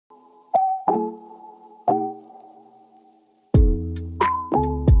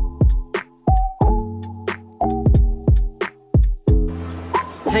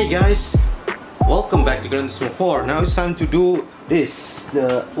Hey guys, welcome back to Gran Turismo 4. Now it's time to do this,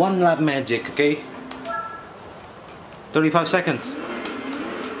 the one lap magic, okay? 35 seconds.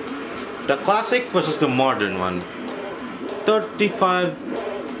 The classic versus the modern one.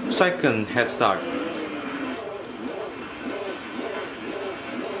 35-second head start.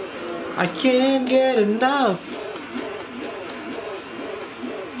 I can't get enough.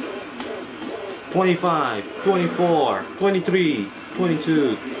 25, 24, 23,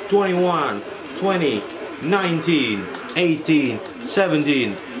 22, 21, 20, 19, 18,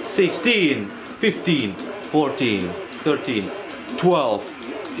 17, 16, 15, 14, 13, 12,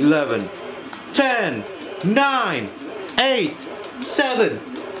 11, 10, 9, 8, 7,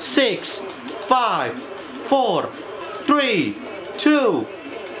 6, 5, 4, 3, 2,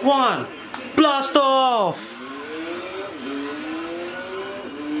 1, blast off!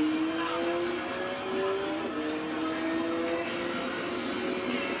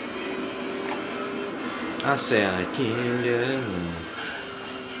 I said I can't get enough.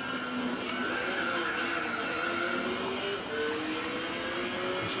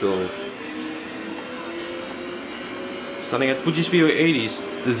 Let's go. Starting at Fuji Speedway 80s,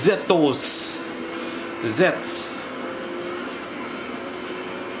 the Zetos, the Zets.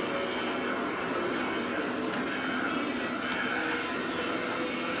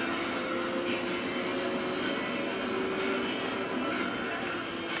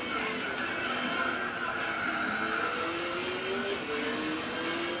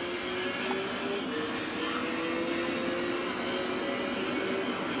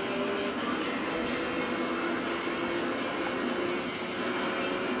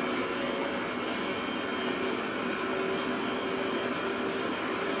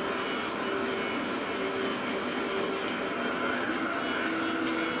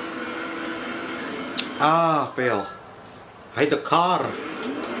 Ah, fail. I hit the car.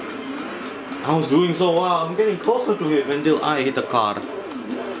 I was doing so well. I'm getting closer to it until I hit the car.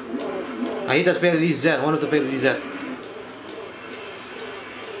 I hit that Ferrari Z, one of the Ferrari Z.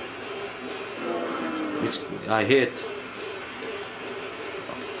 Which I hit.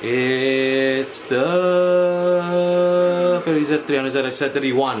 It's the Ferrari Z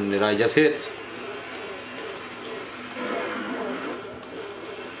 331 that I just hit.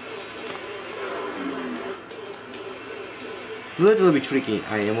 Little bit tricky,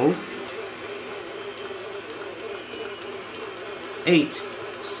 IMO. 8,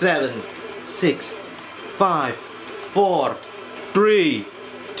 7, 6, 5, 4, 3,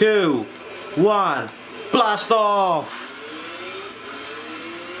 2, 1, blast off!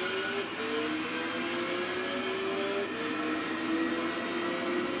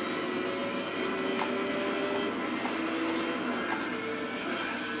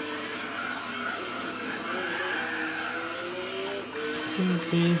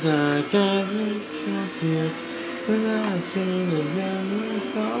 Sometimes I can't feel but I think the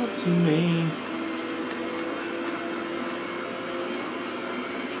memories talk to me.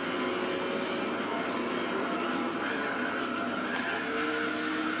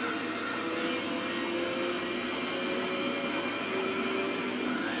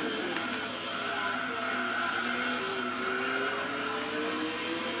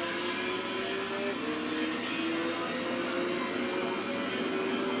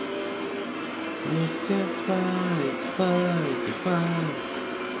 You can fight, fight, fight.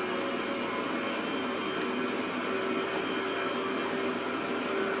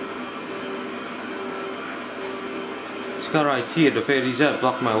 This car right here, the Ferrari Z,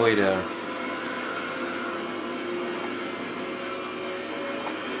 blocked my way there.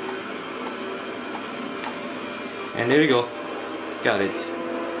 And there you go. Got it.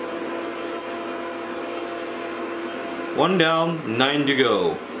 1 down, 9 to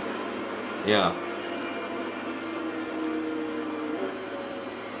go. Yeah.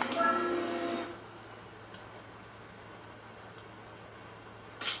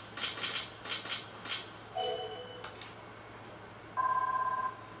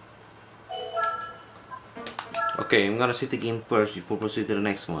 Okay, I'm gonna sit the game first before proceed to the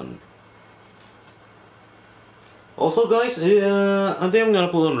next one. Also guys, I think I'm gonna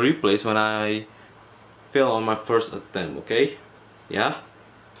put on replays when I fail on my first attempt, okay? Yeah?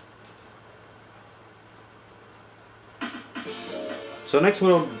 So next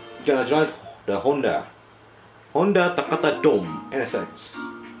we're gonna drive the Honda Takata Dome NSX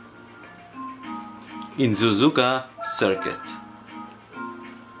in Suzuka circuit.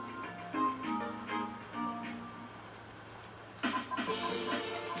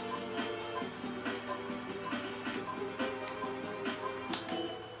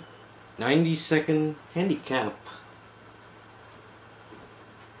 "90-second handicap."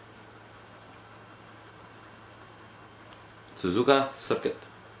 Suzuka circuit.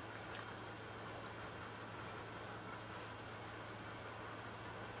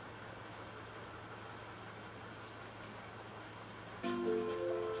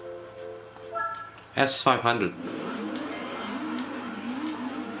 S500.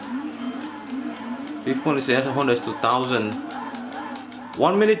 Fifth one is the Honda S2000.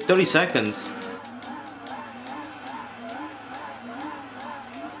 1 minute 30 seconds.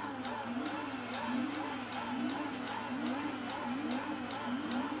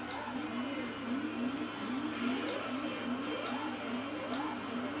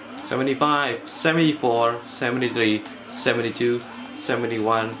 $75, $74, $73, $72,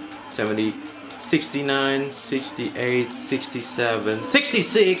 $71, $70, $69, $68, $67,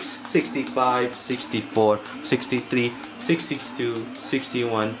 $66, $65, $64, $63, $62,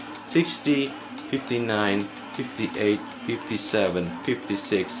 $61, $60, $59, $58, $57,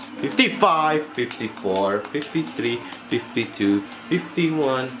 $56, $55, $54, $53, $52,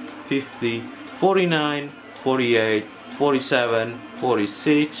 $51, $50, $49, $48, $47,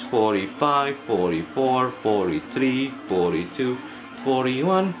 $46, $45, $44, $43, $42,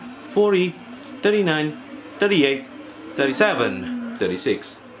 $41, $40, $39, $38, $37,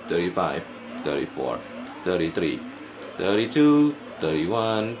 $36, $35, $34, $33, $32,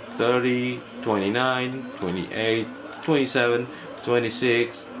 $31, $30, $29, $28, $27,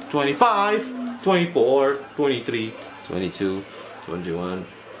 $26, $25, $24, $23, $22, $21,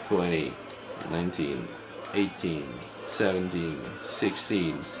 $20, $19, $18, $17,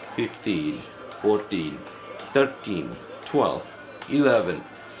 $16, $15, $14, $13, $12, $11,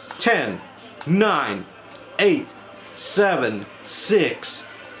 $10, 9, 8, 7, 6,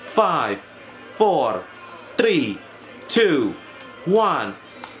 5, 4, 3, 2, 1,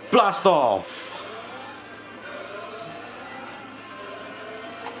 blast off!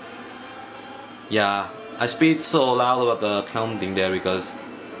 Yeah, I speak so loud about the counting there because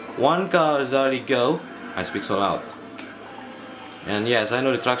one car is already go. I speak so loud. And yes, I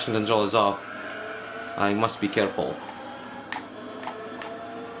know the traction control is off. I must be careful.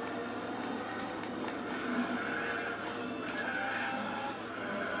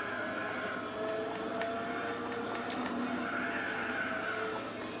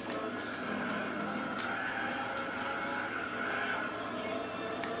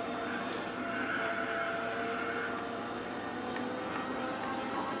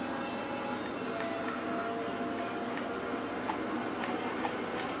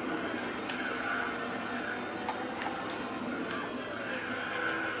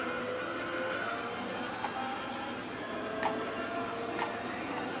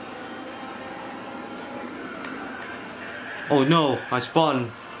 Oh no, I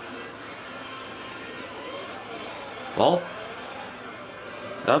spun. Well,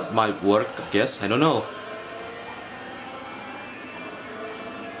 that might work, I guess. I don't know.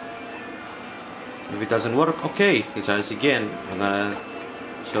 If it doesn't work, okay, let's try this again. I'm gonna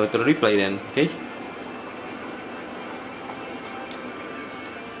show it to the replay then, okay?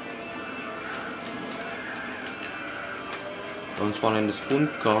 Don't spawn in the spoon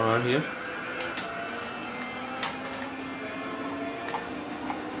corner here.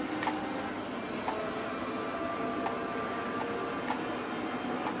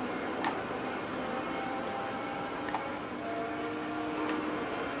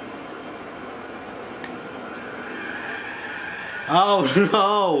 Oh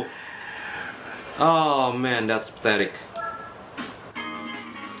no! Oh man, that's pathetic.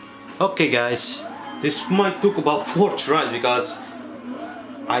 Okay guys, this might took about 4 tries because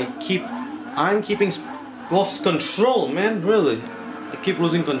I'm keeping lost control, man, really. I keep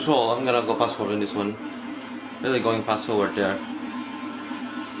losing control. I'm gonna go fast forward in this one. Really going fast forward there.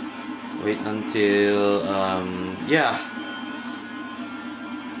 Wait until yeah.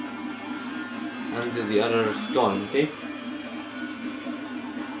 Until the other's gone, okay?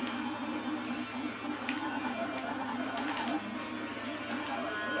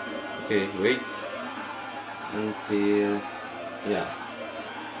 Okay, wait until, yeah.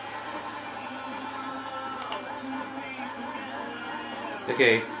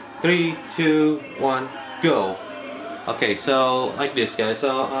 Okay, 3, 2, 1, go. Okay, so like this, guys. So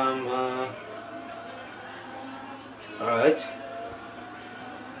alright.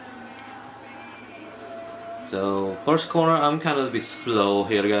 So first corner, I'm kind of a bit slow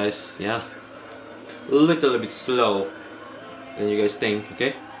here, guys. Yeah, a little bit slow than you guys think.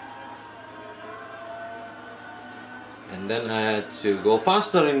 Okay. And then I had to go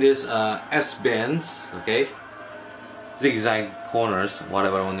faster in this S-bends, okay, zigzag corners,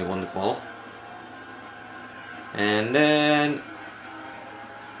 whatever one you want to call. And then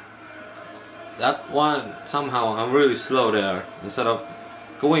that one somehow I'm really slow there instead of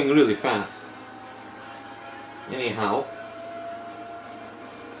going really fast. Anyhow,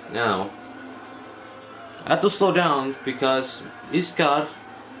 now I had to slow down because this car,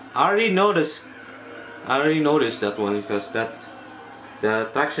 I already noticed that one, because that the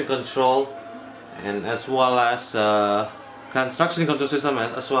traction control and as well as traction control system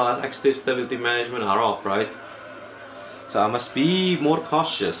as well as active stability management are off, right? So I must be more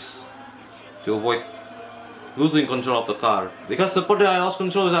cautious to avoid losing control of the car, because the part that I lost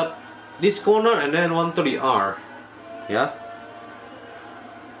control is at this corner and then 130R. Yeah.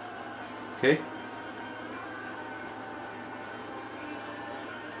 Okay.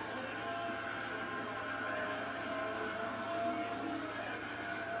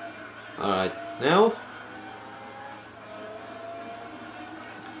 Alright, now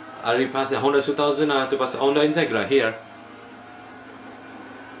I already passed the Honda 2000. I have to pass the Honda Integra here.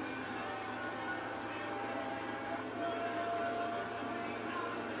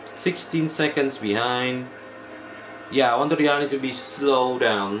 "16 seconds behind." Yeah, I want the reality to be slow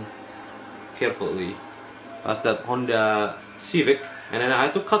down carefully. Past that Honda Civic, and then I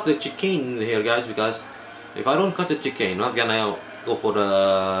have to cut the chicane here, guys, because if I don't cut the chicane, I'm not gonna go for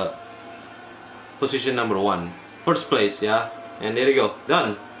the position number 1, first place. Yeah, and there you go,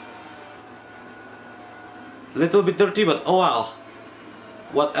 done. Little bit dirty, but oh well.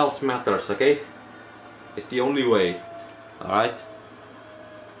 What else matters? Okay, it's the only way. All right.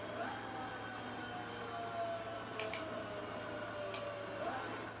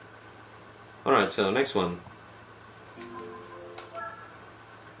 Alright, so next one.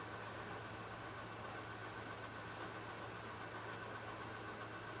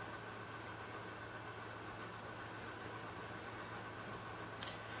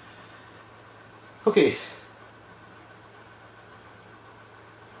 Okay.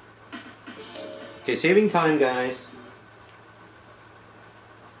 Okay, saving time, guys.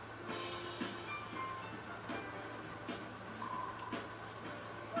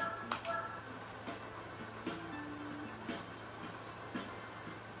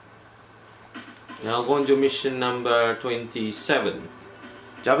 Now going to mission number 27.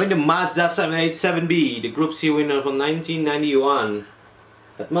 Driving the Mazda 787B, the Group C winner from 1991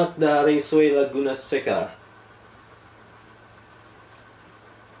 at Mazda Raceway Laguna Seca.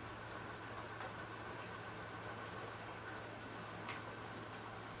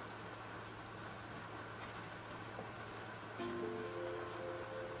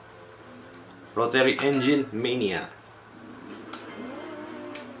 Rotary engine mania.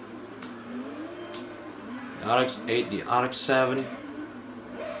 The RX-8, the RX-7,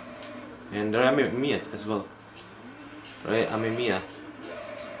 and the Mia as well. Right, Mia.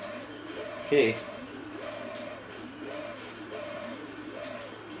 Okay.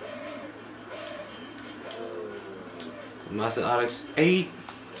 Mazda RX-8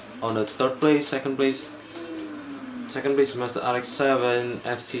 on the third place, second place. Second place is Mazda RX-7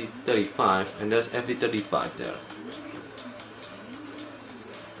 FC35, and there's FD35 there.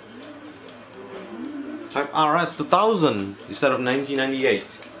 Type RS 2000 instead of 1998.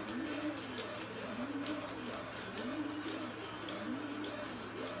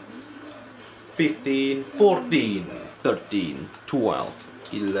 "15, 14, 13, 12,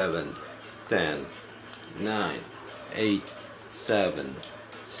 11, 10, 9, 8, 7,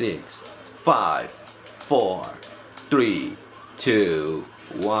 6, 5, 4, 3, 2,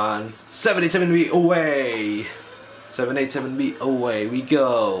 1. 787B away! 787B away we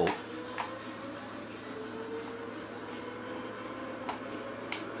go!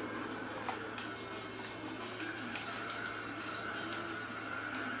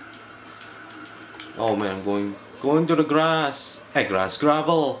 Oh man, I'm going to the grass.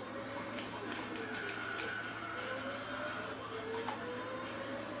 Gravel.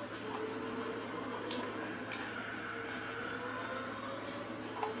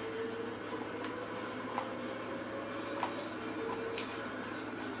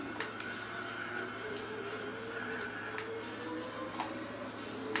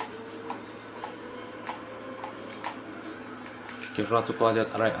 Careful not to call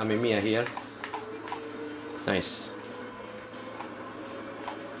that right Amemiya here. Nice.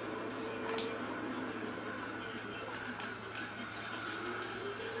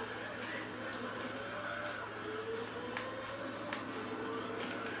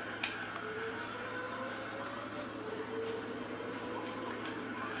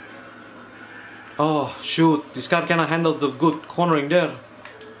 Oh shoot, this car cannot handle the good cornering there.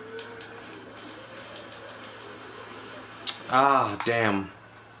 Ah, damn.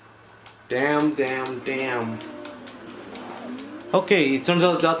 Damn. Okay, it turns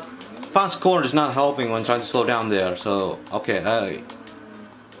out that fast corner is not helping when trying to slow down there. So okay, I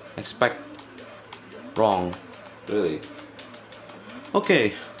expect wrong, really.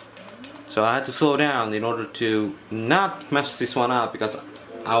 Okay, so I had to slow down in order to not mess this one up because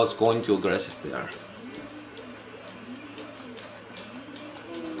I was going too aggressive there.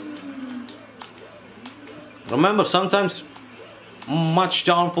 Remember, sometimes much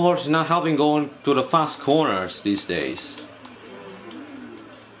downforce is not helping going to the fast corners these days.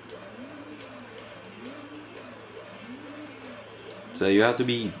 So you have to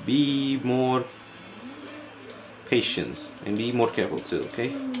be more patient and be more careful too,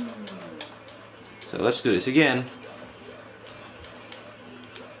 okay? So let's do this again.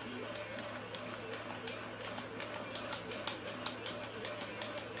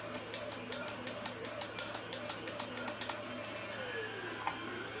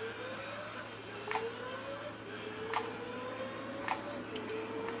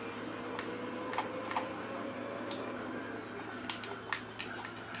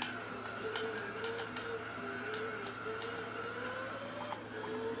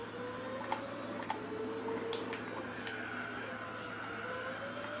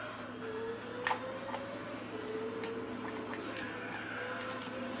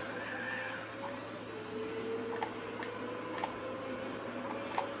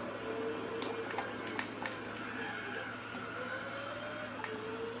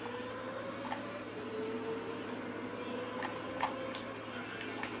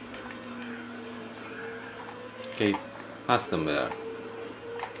 Okay, pass them there.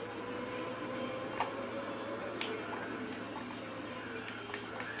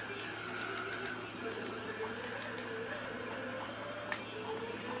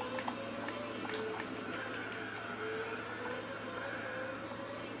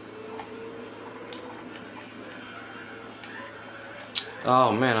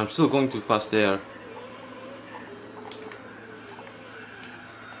 Oh man, I'm still going too fast there.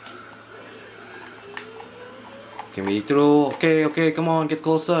 Can we through? Okay, okay, come on, get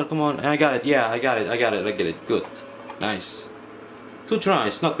closer, come on. I got it, yeah, I got it. Good. Nice. 2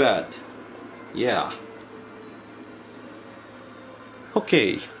 tries, not bad. Yeah.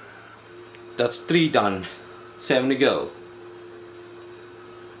 Okay. That's 3 done. 7 to go.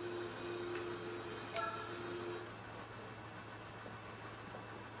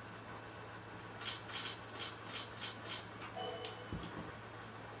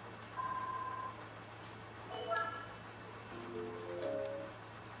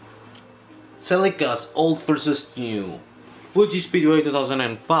 Celica's old versus new. Fuji Speedway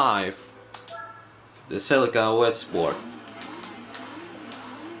 2005. The Celica Wet Sport.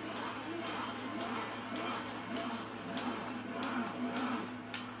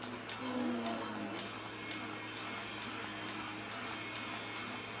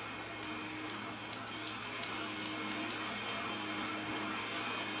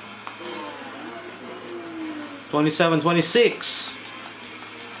 $27.26.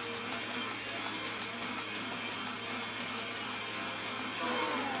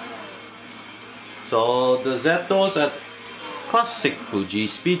 So the Zetos at Classic Fuji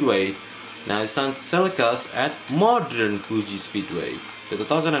Speedway. Now it's time to Celicas at Modern Fuji Speedway,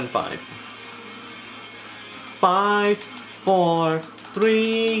 2005. 5, 4,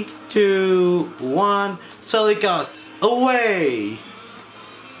 3, 2, 1. Celicas away!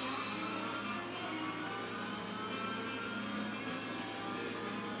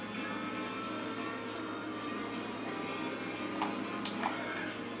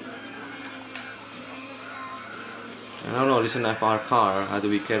 I don't know, this is an FR car, I have to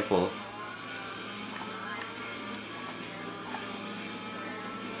be careful.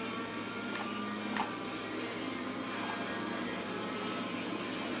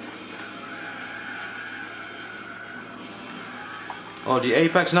 Oh, the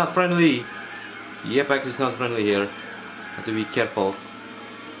apex not friendly. The apex is not friendly here. I have to be careful.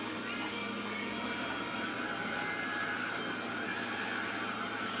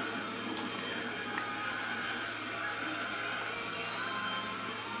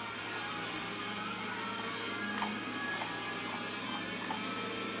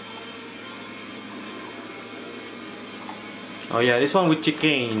 Oh yeah, this one with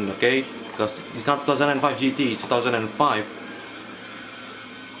chicane, okay? Because it's not 2005 GT, it's 2005.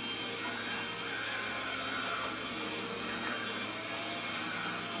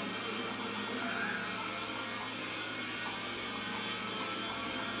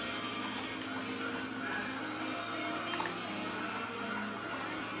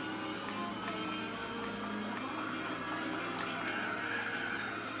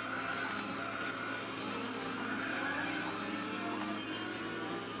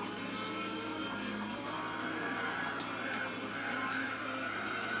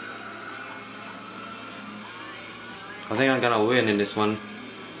 I think I'm gonna win in this one.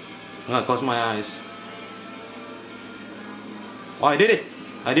 I'm gonna close my eyes. Oh, I did it!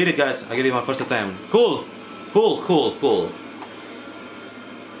 I did it, guys. I did it my first attempt. Cool! Cool, cool, cool.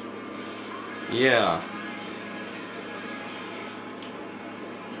 Yeah.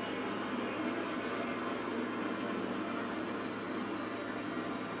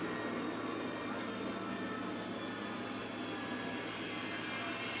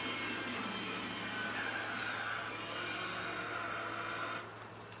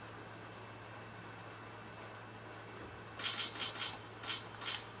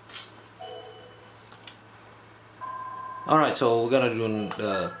 Alright, so we're gonna do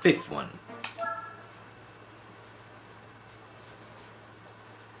the fifth one.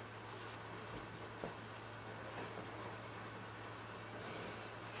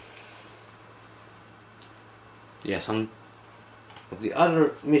 Yeah, some of the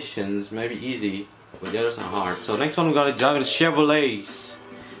other missions may be easy, but the others are hard. So next one we gotta drive is Chevrolet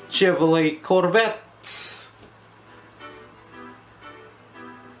Corvettes.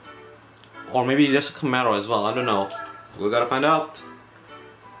 Or maybe just a Camaro as well, I don't know. We gotta find out.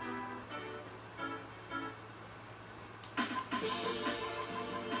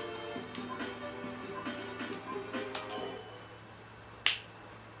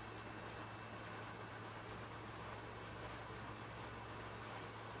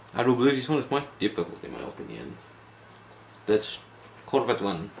 I do believe this one is quite difficult in my opinion. That's Corvette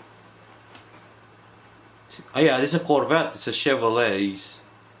one. Oh yeah, this is a Corvette, it's a Chevrolet.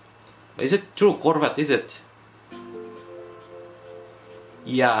 Is it true Corvette, is it?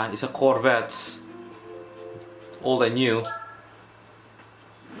 Yeah, it's a Corvette. Old and new.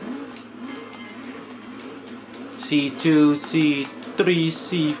 C2, C3,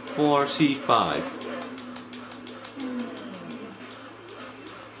 C4, C5.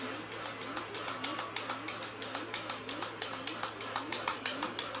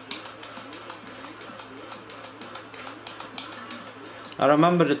 I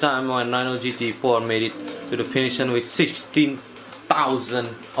remember the time when Rhino GT4 made it to the finish line with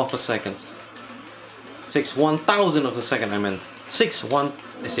 16,000 of a second. 1,000 of a second, I meant.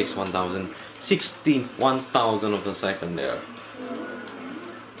 1,000. 1,000 of a second there.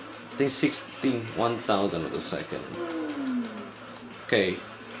 I think 1,000 of a second. Okay.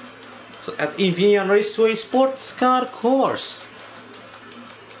 So at Infineon Raceway Sports Car Course.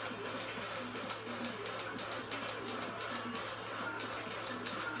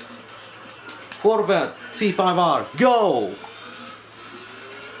 Corvette C5R, go!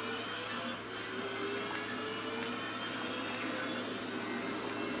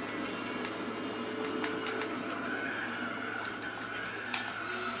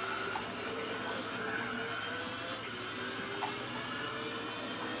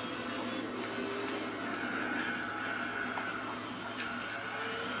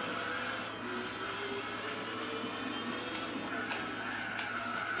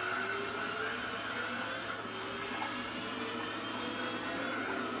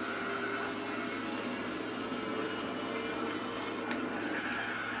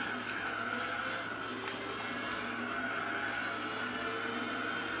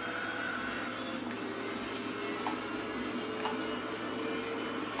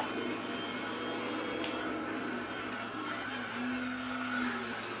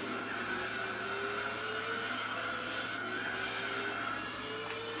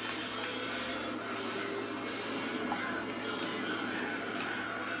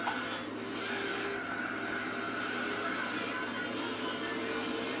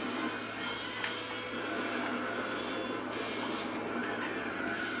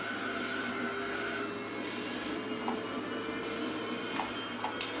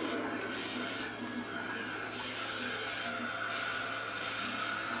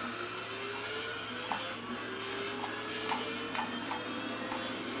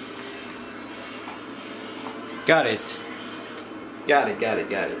 Got it. Got it.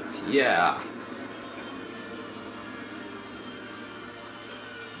 Yeah.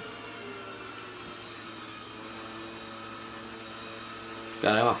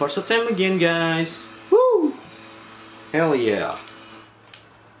 Got it my first attempt again, guys. Woo! Hell yeah.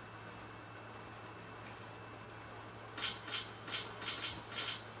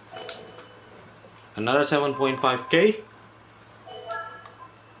 Another 7.5K.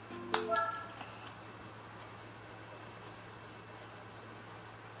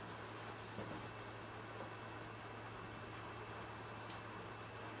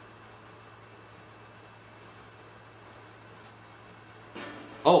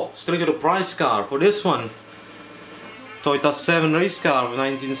 Oh, straight to the prize car for this one. Toyota 7 race car of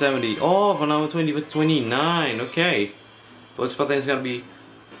 1970. Oh, for now 20 for 29. Okay. So expectation is gonna be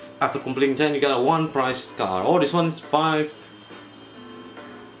after completing 10 you got a 1 prize car. Oh, this one's 5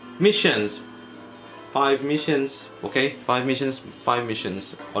 missions. 5 missions, okay, 5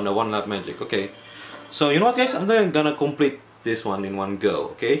 missions on the 1 lap magic, okay. So you know what guys, I'm gonna complete this one in one go,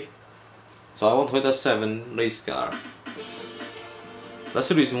 okay. So I want to hit a 7 race car. Let's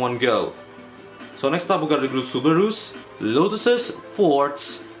do this in one go. So next up we're gonna do Subarus, Lotuses,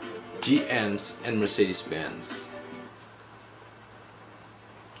 Fords, GMs and Mercedes-Benz.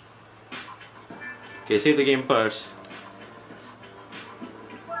 Okay, save the game first.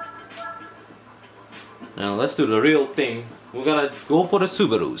 Now let's do the real thing. We're gonna go for the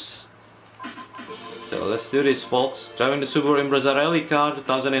Subarus. So let's do this folks. Driving the Subaru Impreza Rally car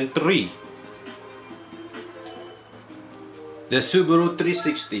 2003. The Subaru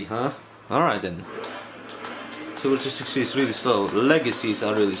 360, huh? Alright then. Subaru 360 is really slow. Legacies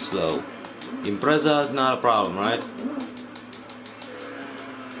are really slow. Impreza is not a problem, right?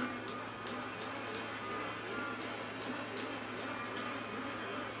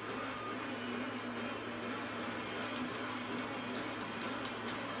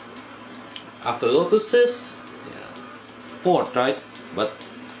 After Lotuses, yeah, Ford, right? But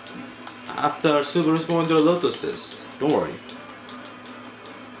after Subaru's going to the Lotuses, don't worry.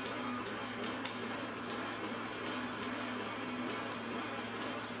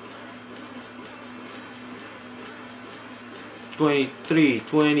 "23,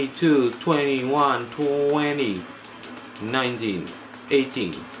 22, 21, 20, 19,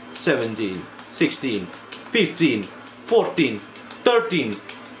 18, 17, 16, 15, 14, 13,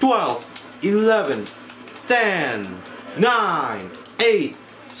 12, 11, 10, 9, 8,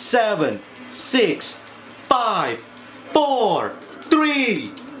 7, 6, 5, 4,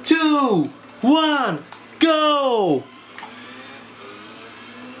 3, 2, 1, go!"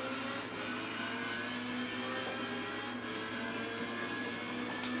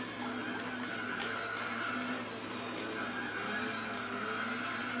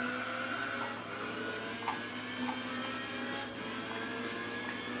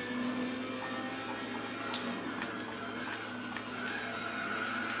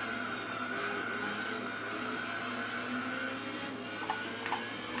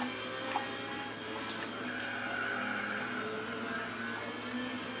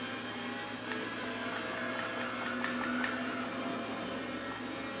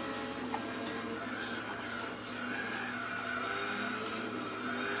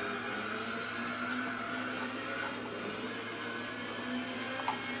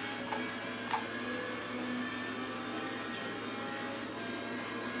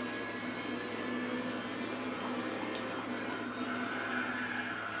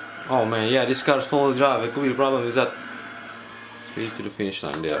 Oh man, yeah, this car's full drive. It could be the problem is that speed to the finish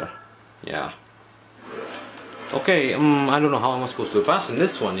line there. Yeah. Okay, I don't know how I'm supposed to fast in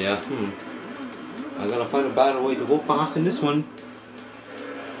this one, yeah. I gotta find a better way to go fast in this one.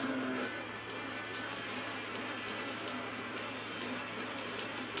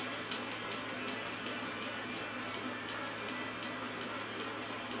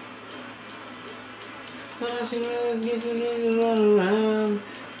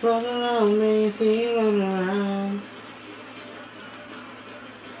 Run around me, see, run around.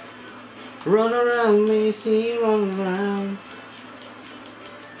 Run around me, see, run around.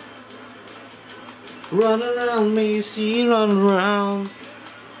 Run around me, see, run around.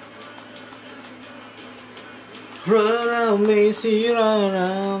 Run around me, see, run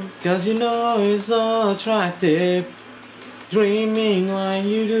around. 'Cause you know it's so attractive. Dreaming like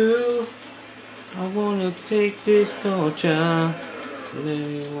you do. I wanna take this torture.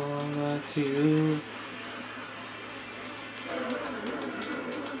 Anyone like you.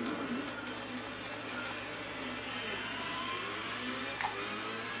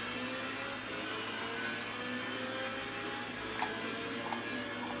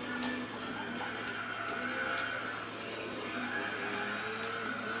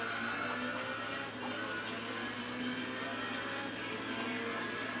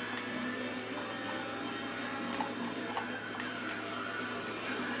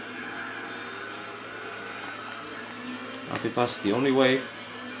 Happy pass the only way.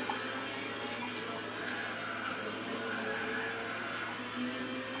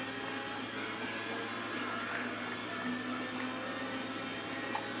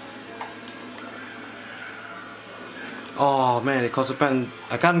 Oh man, it caused a pen.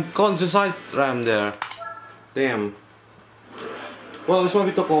 I can't go into side ram there. Damn. Well, this might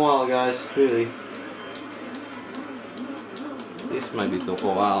be took a while, guys. Really. This might be took a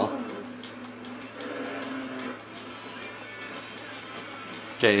while.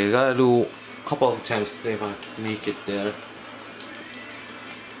 Okay, I gotta do a couple of attempts to see if I make it there.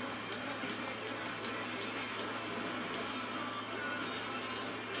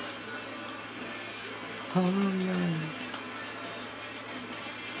 Okay.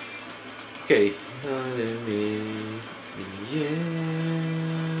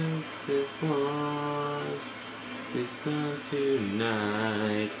 It's not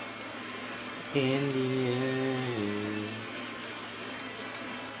tonight. In the end.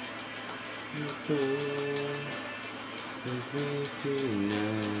 It's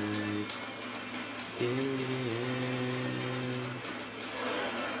tonight. In the end.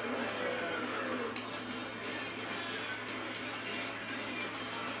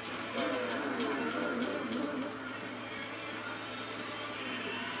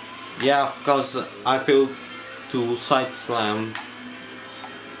 Yeah, because I feel to side slam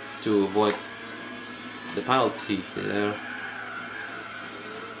to avoid the penalty there.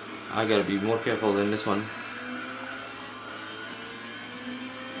 I gotta be more careful than this one.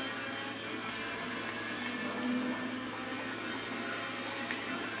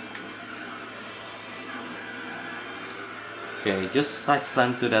 Okay, just side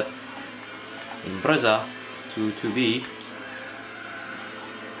slam to that Impreza to 2B.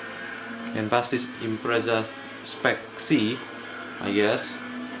 And pass this Impreza Spec C, I guess.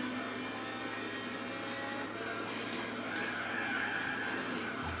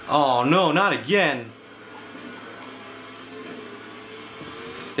 Oh no, not again!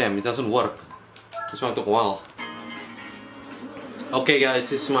 Damn, it doesn't work. This one took a while. Okay guys,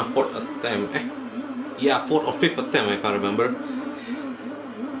 this is my 4th attempt. Yeah, 4th or 5th attempt, I can't remember.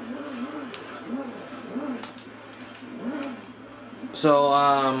 So,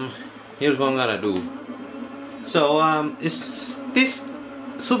 here's what I'm gonna do. So, is this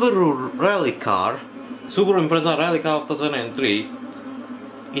Subaru rally car, Subaru Impreza rally car of 2003,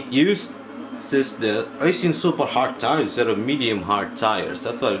 it uses the racing super hard tires instead of medium hard tires.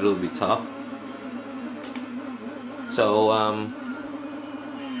 That's why it will be tough. So,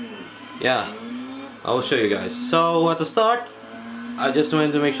 yeah, I will show you guys. So, at the start, I just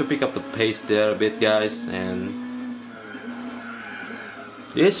wanted to make sure pick up the pace there a bit, guys, and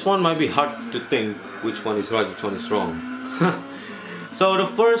this one might be hard to think which one is right, which one is wrong. So the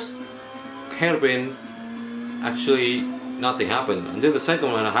first hairpin, actually nothing happened. Until the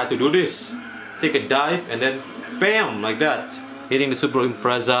second one I had to do this. Take a dive and then BAM! Like that. Hitting the Subaru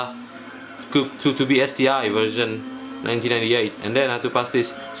Impreza Coupe 2B STI version 1998. And then I had to pass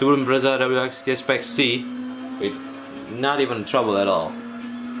this Subaru Impreza WXT Spec C with not even trouble at all.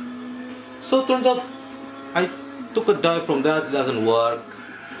 So it turns out I took a dive from that, it doesn't work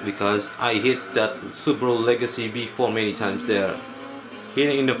because I hit that Subaru Legacy B4 many times there,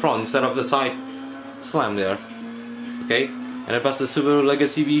 hitting in the front instead of the side slam there. Okay, and I passed the Subaru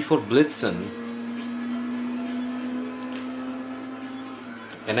Legacy B4 Blitzen,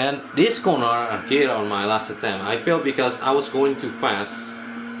 and then this corner here on my last attempt I failed because I was going too fast,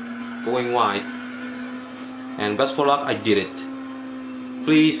 going wide, and best for luck I did it.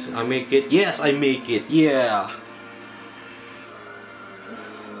 Please, I make it. Yes, I make it. Yeah.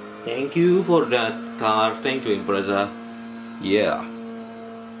 Thank you for that car. Thank you, Impreza. Yeah.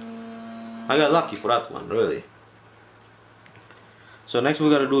 I got lucky for that one, really. So next we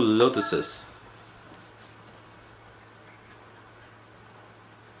gotta do Lotuses.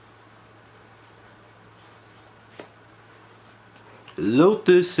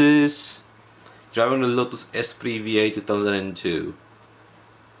 Lotuses. Driving the Lotus Esprit V8 2002.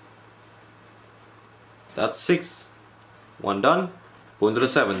 That's 6th. One done. Going to the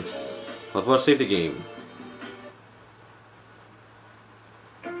 7th. But we'll save the game.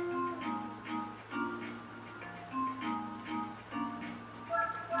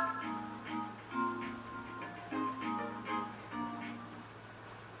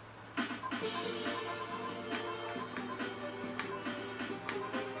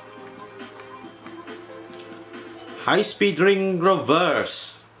 High speed ring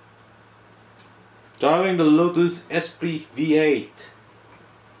reverse. Driving the Lotus Esprit V8.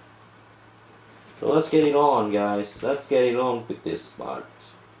 So let's get it on, guys. Let's get it on with this part.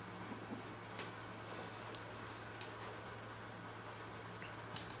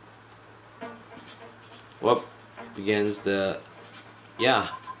 Well, begins the other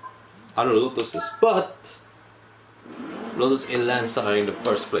Lotuses, but Lotus Inland are in the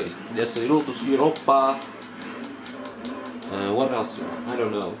first place. There's the Lotus Europa. What else? I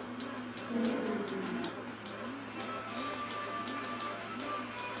don't know.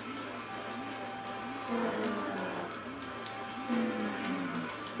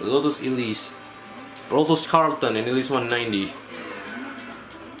 Lotus Elise, Lotus Carlton, and Elise 190.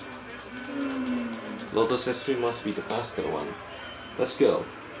 Lotus S3 must be the faster one. Let's go.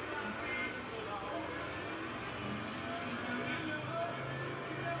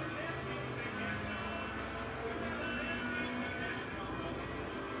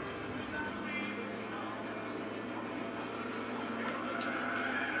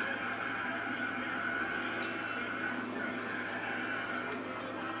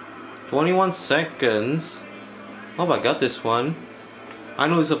 21 seconds. Oh, I got this one. I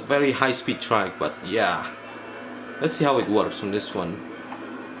know it's a very high-speed track, but yeah. Let's see how it works on this one.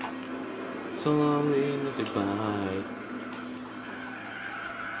 Slowly, goodbye.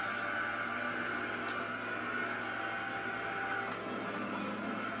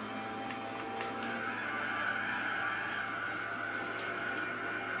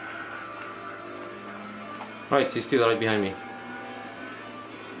 Right, she's still right behind me.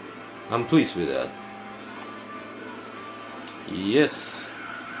 I'm pleased with that. Yes.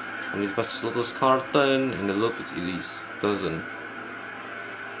 I need to pass this Lotus Carton and the Lotus Elise doesn't.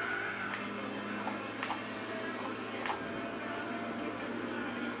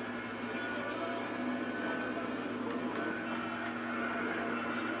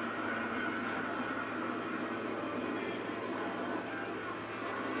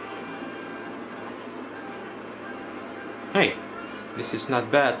 Hey, this is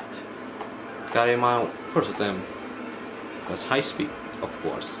not bad. Got in my first attempt. Because high speed, of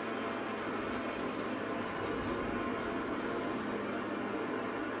course.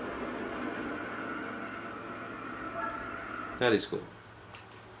 That is good.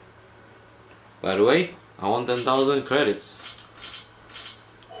 By the way, I want 10,000 credits.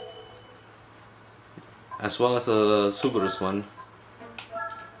 As well as the Subaru's one.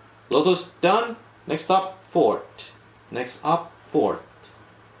 Lotus done. Next up, Ford. Next up, Ford.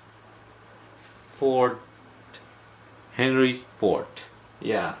 Ford. Henry Ford.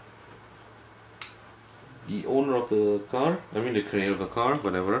 Yeah. The owner of the car. I mean the creator of the car,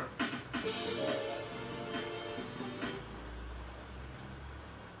 whatever.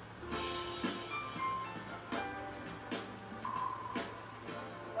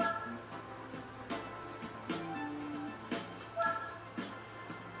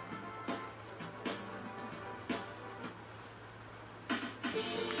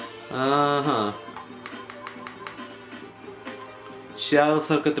 Shell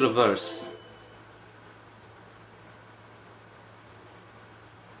circuit reverse.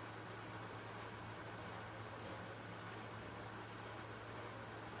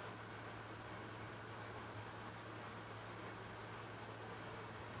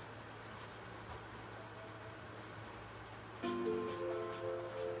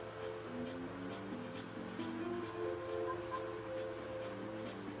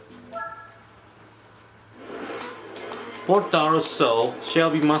 Ford Taurus,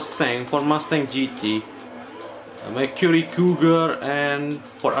 Shelby Mustang, Ford Mustang GT, Mercury Cougar, and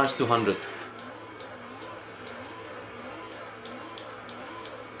Ford RS200.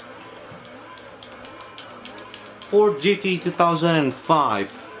 Ford GT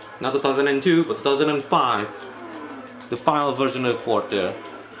 2005, not 2002, but 2005, the final version of Ford there.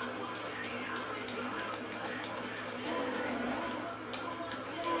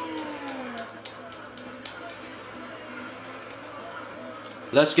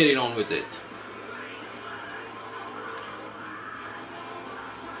 Let's get it on with it.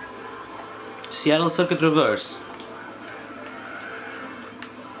 Seattle circuit reverse.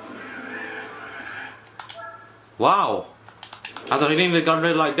 Wow. After hitting the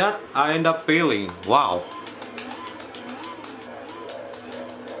guardrail like that, I end up failing. Wow.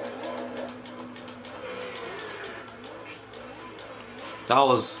 That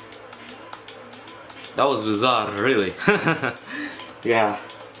was bizarre, really. Yeah.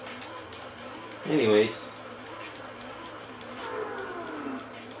 Anyways.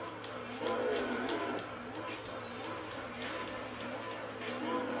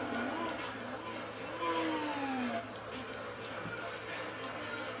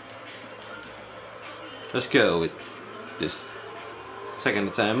 Let's go with this second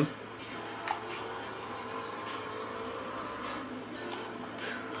attempt.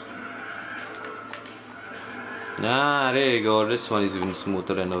 Ah, there you go. This one is even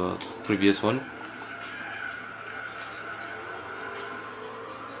smoother than the previous one.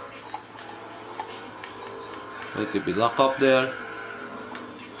 Let it be locked up there.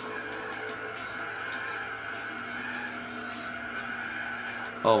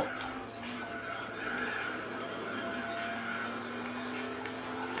 Oh.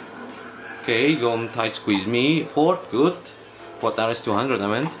 Okay, don't tight squeeze me. Ford, good. Ford RS200, I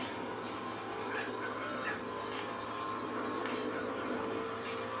meant.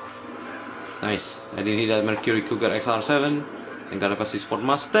 Nice. I didn't hit that Mercury Cougar XR7. And gotta pass this Ford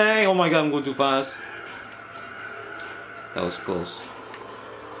Mustang. Oh my god, I'm going too fast. That was close.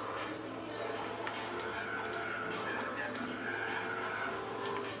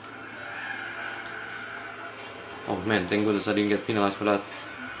 Oh man, thank goodness I didn't get penalized for that.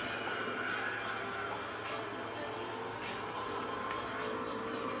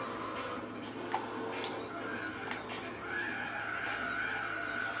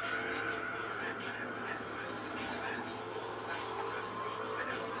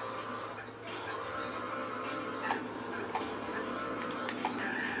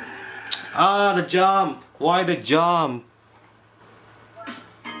 Ah, the jump! Why the jump?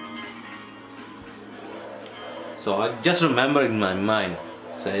 So I just remember in my mind,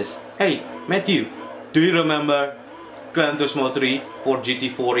 says, hey Matthew, do you remember Gran Turismo 3 for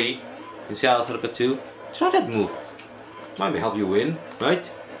GT4E in Seattle Circuit 2? Try that move. Might help you win, right?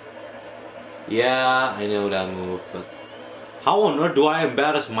 Yeah, I know that move, but how on earth do I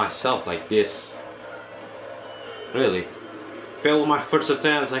embarrass myself like this? Really? Failed my first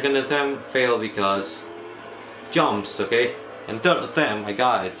attempt, second attempt failed because jumps, okay? And third attempt I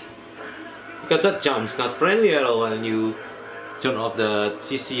got it. Because that jump's not friendly at all when you turn off the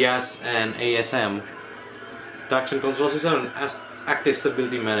TCS and ASM, traction control system and active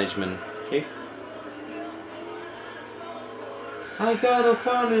stability management, okay? I got a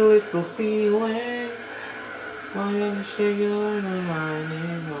funny little feeling. Why don't you shake it like a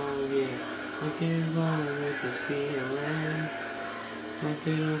lightning, oh yeah. I can't go with the ceiling. I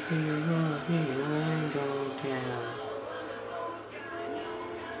feel go down.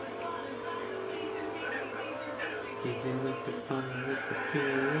 It's in the fun with the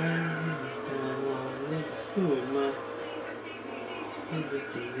feeling. I want let's do it, man.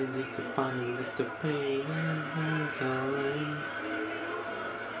 It's the fun with the pain. I'm going.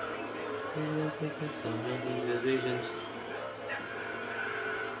 So many decisions.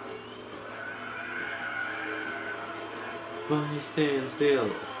 Why stand still?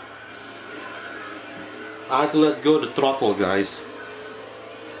 I had to let go the throttle, guys.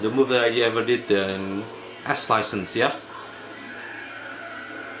 The move that I ever did in S license, yeah.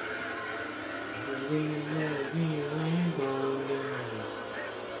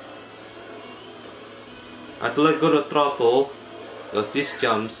 I had to let go the throttle because these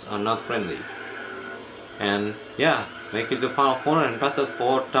jumps are not friendly. And yeah, make it the final corner and pass that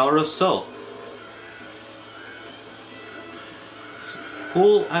forward tower or so.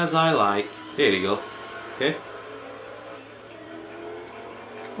 Cool as I like. There you go. Okay.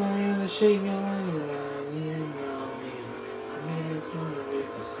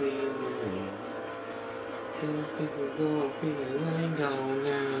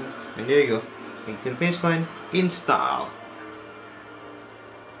 And there you go. You can finish line in style.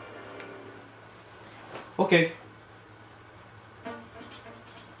 Okay.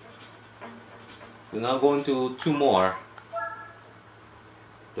 We're now going to two more.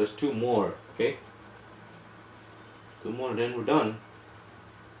 There's two more, okay? Two more, then we're done.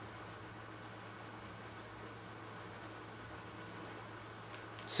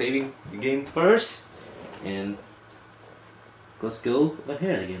 Saving the game first, and let's go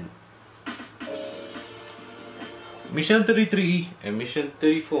ahead again. Mission 33 and Mission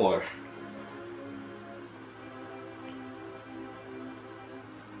 34.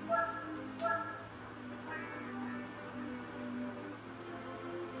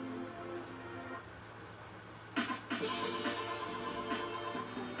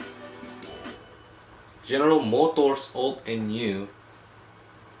 General Motors old and new.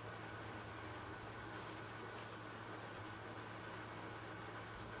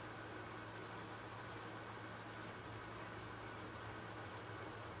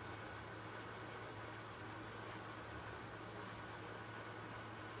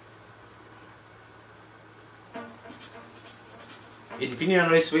 Infinity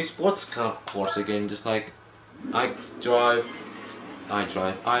Raceway Sports Car course again, just like I drove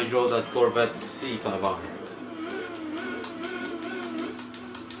that Corvette C5R.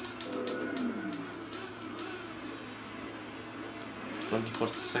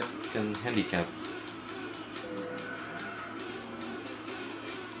 24-second handicap.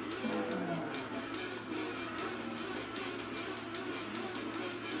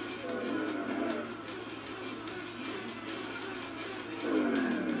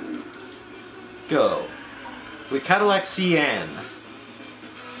 Go. With Cadillac CN.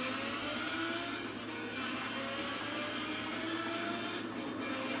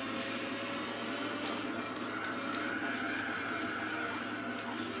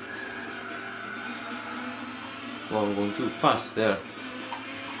 Well, I'm going too fast there.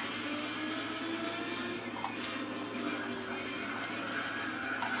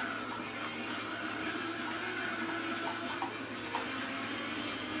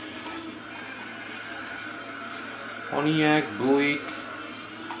 Pontiac, Buick,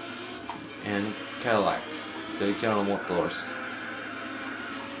 and Cadillac, the General Motors.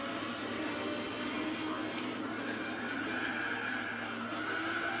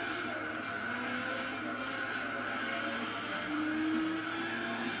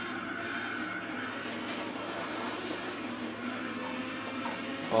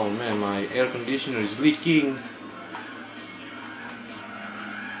 Oh man, my air conditioner is leaking.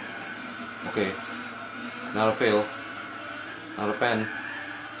 Okay. Not a fail. Not a pen.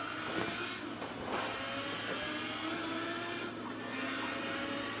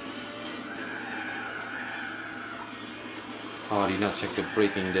 Oh, I did not check the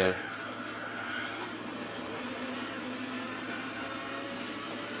braking there.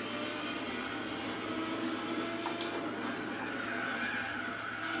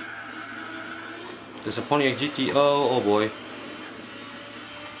 There's a Pontiac GT. Oh boy.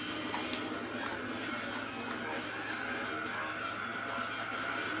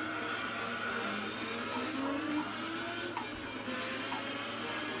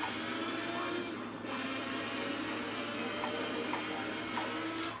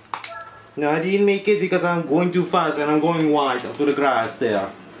 No, I didn't make it because I'm going too fast and I'm going wide up to the grass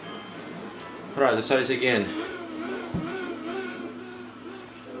there. Alright, let's try this again.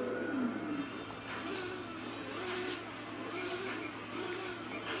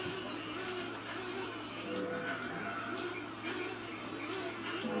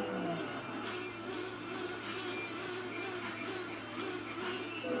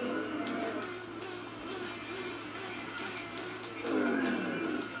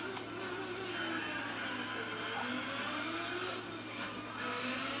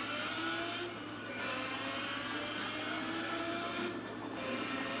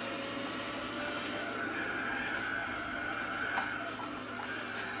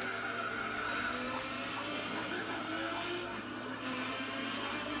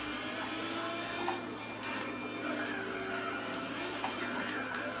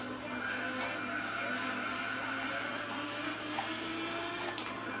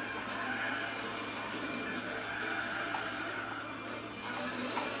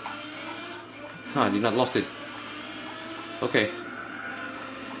 I did not lost it. Okay.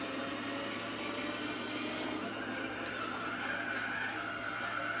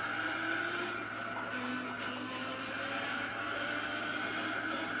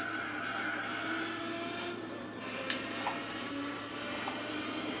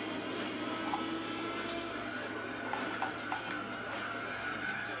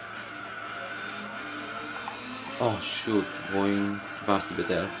 Oh shoot, going fast a bit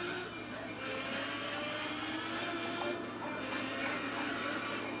there.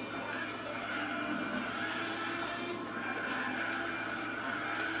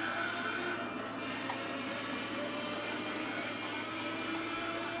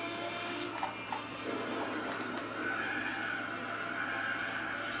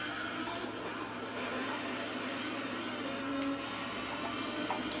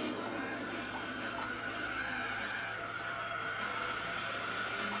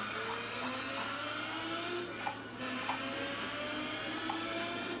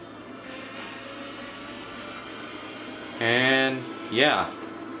 And yeah,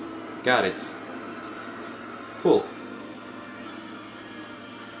 got it. Cool.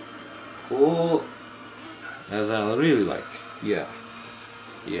 Cool. As I really like. Yeah.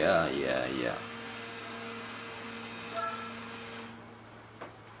 Yeah.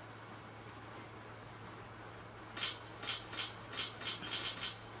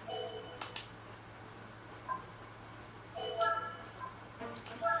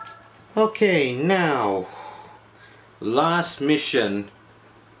 Okay, now last mission.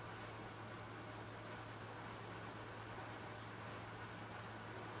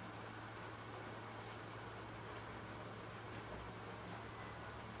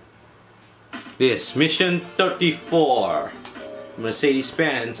 This mission 34,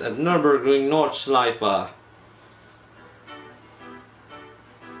 Mercedes-Benz at Nürburgring Nordschleife.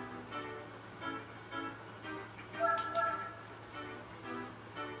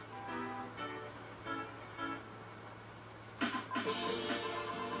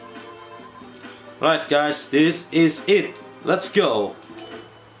 Right guys, this is it. Let's go.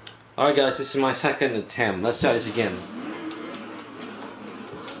 Alright guys, this is my second attempt. Let's try this again.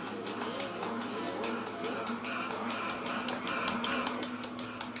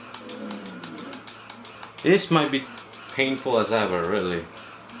 This might be painful as ever, really,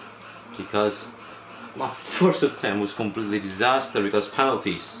 because my first attempt was completely disaster because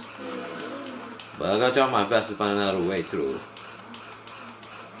penalties. But I gotta try my best to find another way through.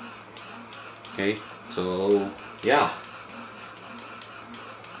 Okay, so yeah.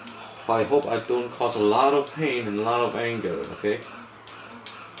 I hope I don't cause a lot of pain and a lot of anger, okay?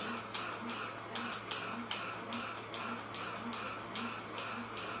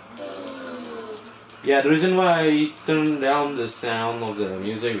 Yeah, the reason why I turned down the sound of the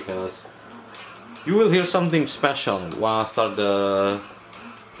music because you will hear something special while I start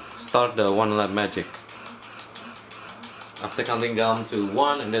the one lap magic. After counting down to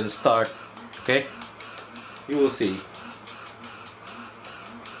 1 and then start Okay? You will see.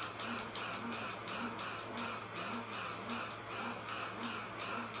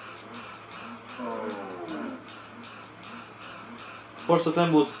 First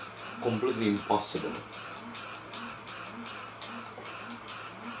attempt was completely impossible.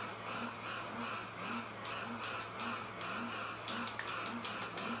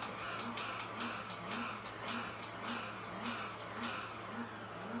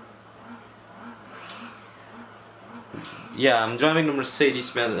 Yeah, I'm driving the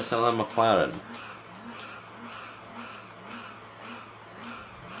Mercedes-Benz SLM McLaren.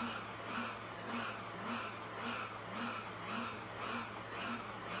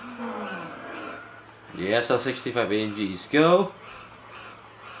 The SL65 AMGs go.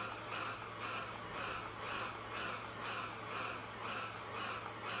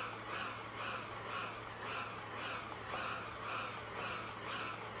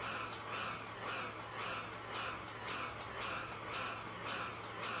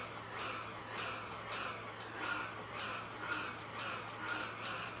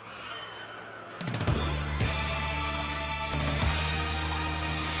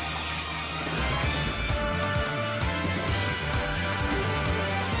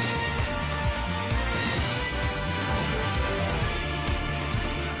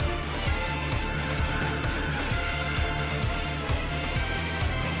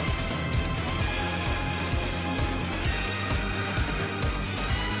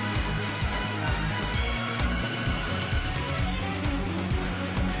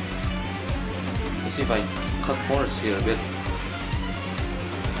 See if I cut corners here a bit,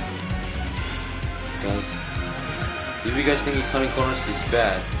 because if you guys think cutting corners is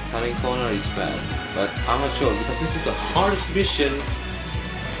bad, cutting corner is bad, but I'm not sure because this is the hardest mission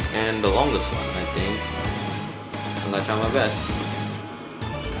and the longest one, I think. I'm gonna try my best.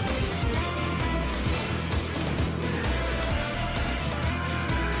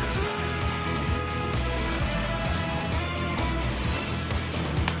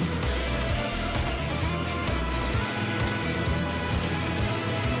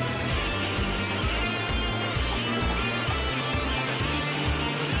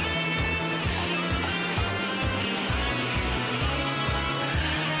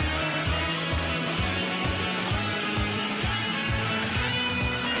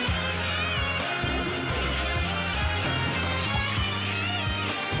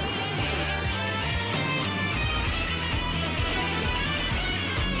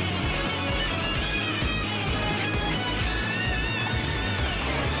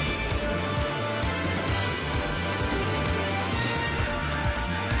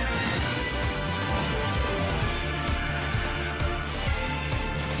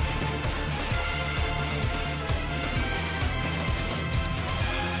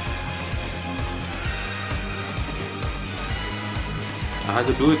 I had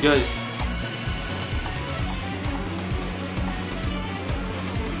to do it, guys.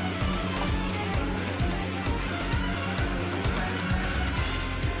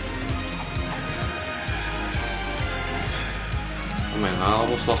 Oh man, I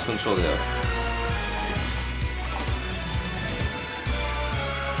almost lost control there.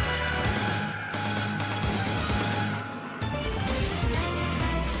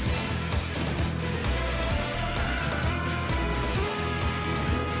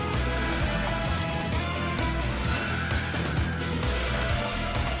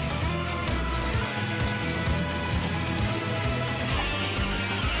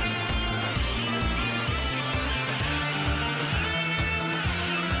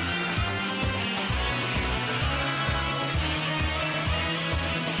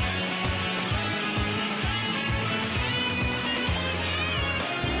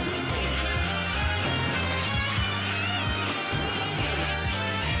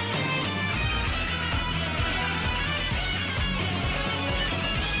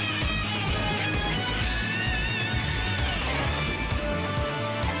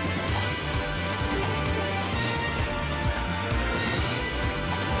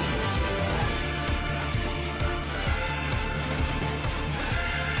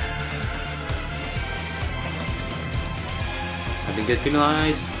 I didn't get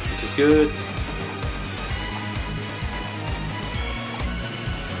penalized, which is good.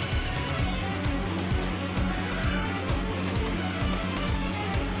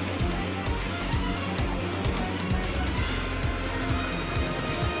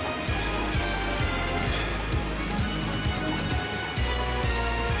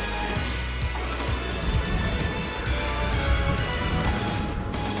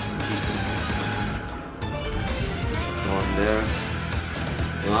 There.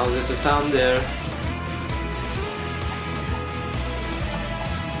 Now this is sound there.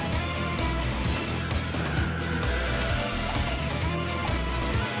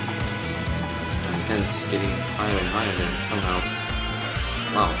 And it's getting higher and higher there somehow.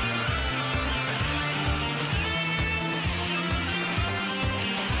 Wow.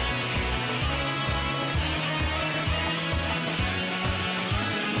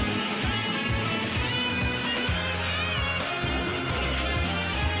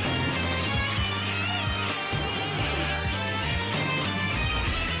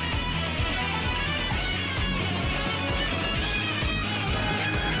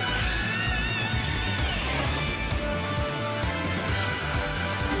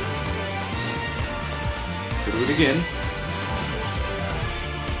 Do it again.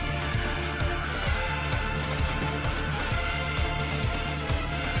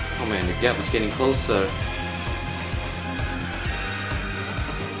 Oh man, the gap is getting closer.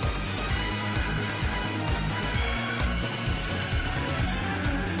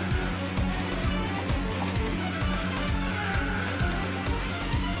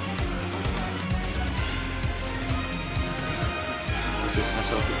 This is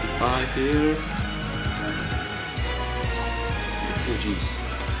myself 55 here. Oh jeez.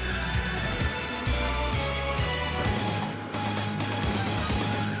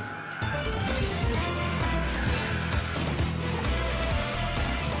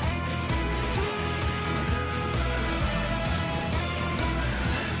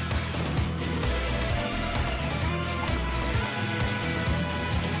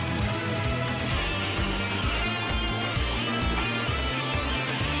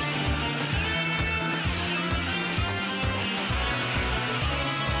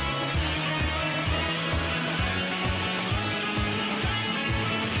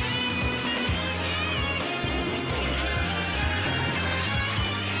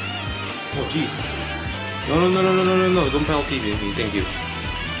 Oh jeez. No, don't penalty me, thank you.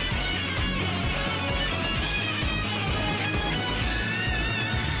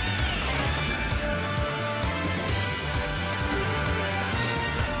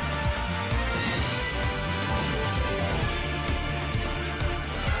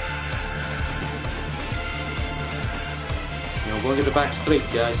 Now going to the back straight,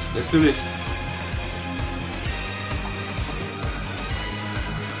 guys. Let's do this.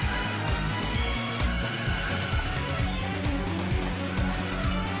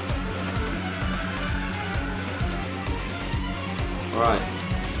 Alright,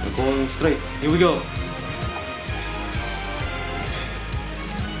 we're going straight. Here we go.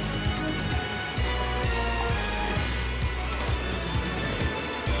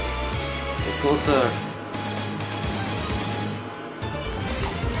 Get closer.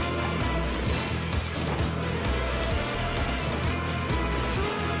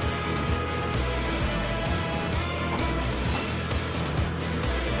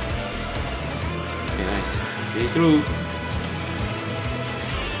 Okay, nice. Get through.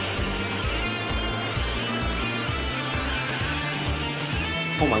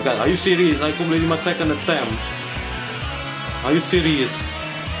 Oh my god, are you serious? I completed my second attempt. Are you serious?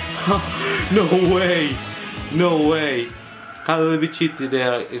 No way! No way! Kinda a little bit cheated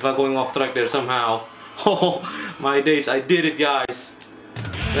there if I'm going off track there somehow. Oh my days, I did it guys!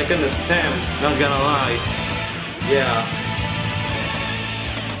 Second attempt, not gonna lie. Yeah.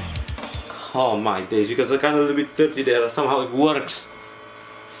 Oh my days, because I kinda a little bit dirty there, somehow it works.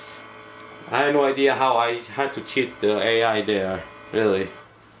 I had no idea how I had to cheat the AI there, really.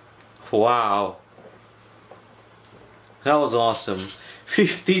 Wow, that was awesome.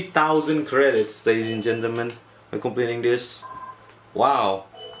 50,000 credits, ladies and gentlemen, by completing this. Wow.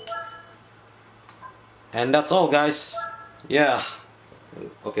 And that's all, guys. Yeah.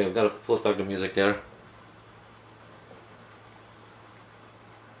 Okay, I've got to put back the music there.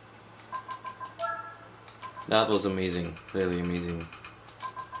 That was amazing, really amazing.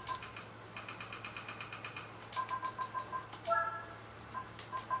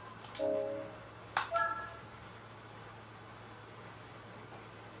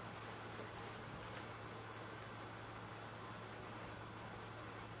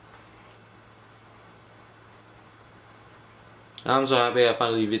 I'm so happy I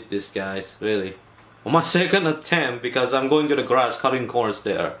finally did this, guys, really. On my second attempt, because I'm going to the grass cutting corners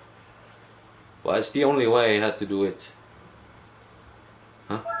there. But it's the only way I had to do it.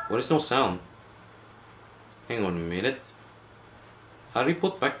 Huh? What is no sound? Hang on a minute. I already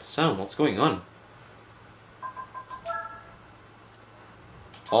put back the sound, what's going on?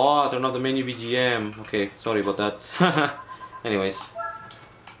 Oh, turn off the menu BGM. Okay, sorry about that. Anyways.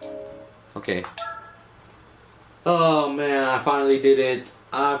 Okay. Oh man, I finally did it.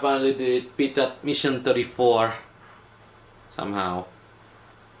 I finally did beat that mission 34 somehow.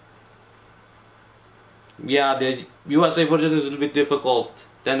 Yeah, the USA version is a little bit difficult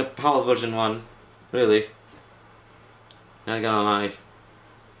than the PAL version one, really. Not gonna lie.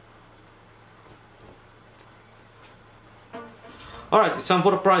 Alright, it's time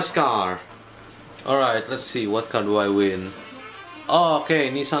for the prize car. Alright, let's see, what car do I win? Oh, okay,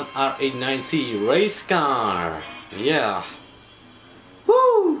 Nissan R89C race car. Yeah.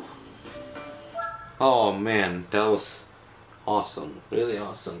 Woo! Oh man, that was awesome. Really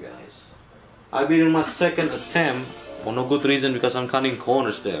awesome, guys. I beat in my second attempt for no good reason because I'm cutting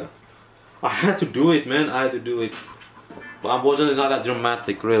corners there. I had to do it, man. I had to do it. But unfortunately, it's not that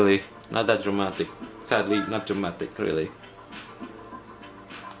dramatic, really. Not that dramatic. Sadly, not dramatic, really.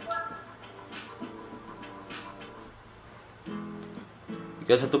 You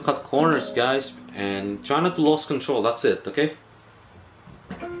guys have to cut corners, guys, and try not to lose control. That's it, okay?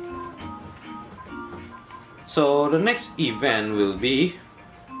 So the next event will be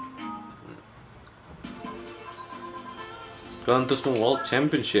Gran Turismo World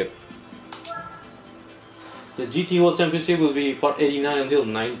Championship. The GT World Championship will be part 89 until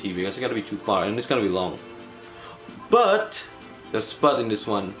 90 because it's gonna be 2 parts and it's gonna be long. But there's a but in this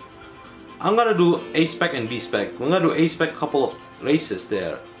one. I'm gonna do A spec and B spec. We're gonna do A spec couple of races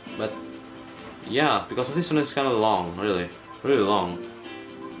there. But yeah, because of this one it's kinda long, really long.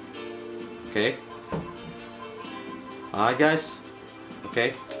 Okay. Alright guys.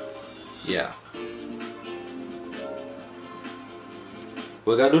 Okay. Yeah.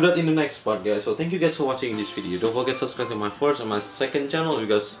 We're gonna do that in the next part, guys. So thank you guys for watching this video. Don't forget to subscribe to my first and my second channel. If you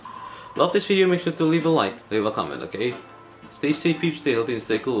guys love this video, make sure to leave a like, leave a comment, okay? Stay safe, stay healthy, and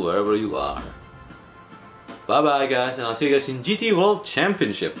stay cool wherever you are. Bye bye guys, and I'll see you guys in GT World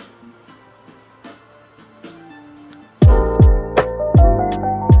Championship.